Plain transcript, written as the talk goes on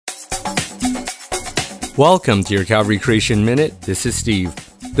Welcome to your Calvary Creation Minute. This is Steve.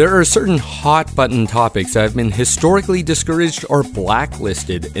 There are certain hot-button topics that have been historically discouraged or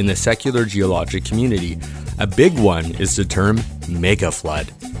blacklisted in the secular geologic community. A big one is the term megaflood.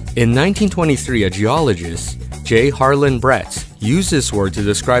 In 1923, a geologist, J. Harlan Bretz, used this word to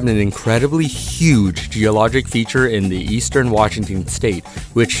describe an incredibly huge geologic feature in the eastern Washington state,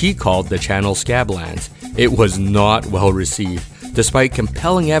 which he called the Channel Scablands. It was not well received, despite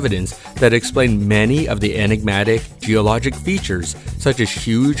compelling evidence that explained many of the enigmatic geologic features, such as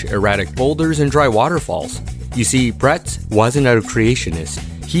huge erratic boulders and dry waterfalls. You see, Bretz wasn't a creationist.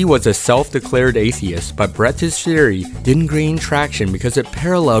 He was a self-declared atheist, but Bretz's theory didn't gain traction because it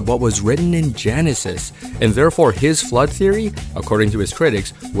paralleled what was written in Genesis, and therefore his flood theory, according to his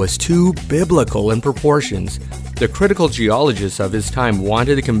critics, was too biblical in proportions. The critical geologists of his time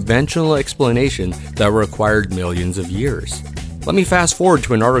wanted a conventional explanation that required millions of years. Let me fast forward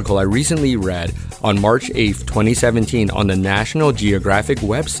to an article I recently read on March 8, 2017 on the National Geographic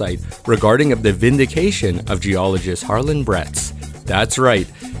website regarding the vindication of geologist Harlan Bretz. That's right,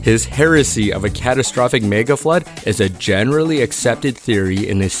 his heresy of a catastrophic megaflood is a generally accepted theory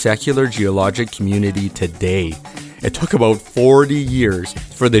in the secular geologic community today. It took about 40 years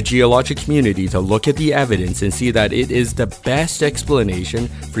for the geologic community to look at the evidence and see that it is the best explanation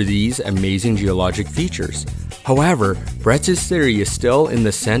for these amazing geologic features. However, Bretz's theory is still in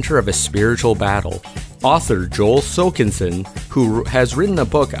the center of a spiritual battle. Author Joel Silkinson, who has written a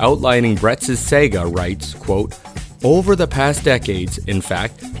book outlining Bretz's saga, writes, quote, "Over the past decades, in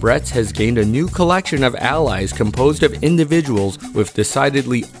fact, Bretz has gained a new collection of allies composed of individuals with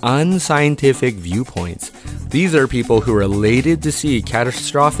decidedly unscientific viewpoints. These are people who are elated to see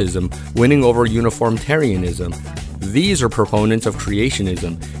catastrophism winning over uniformitarianism. These are proponents of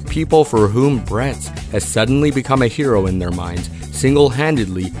creationism, people for whom Bretz has suddenly become a hero in their minds,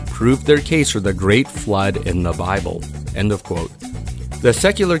 single-handedly proved their case for the great flood in the Bible." End of quote. The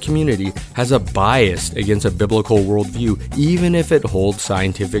secular community has a bias against a biblical worldview, even if it holds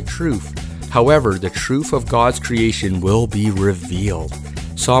scientific truth. However, the truth of God's creation will be revealed.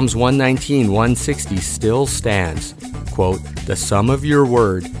 Psalms 119, 160 still stands. Quote, "The sum of your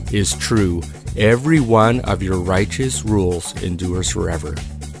word is true. Every one of your righteous rules endures forever."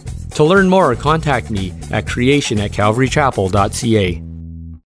 To learn more, contact me at creation@calvarychapel.ca.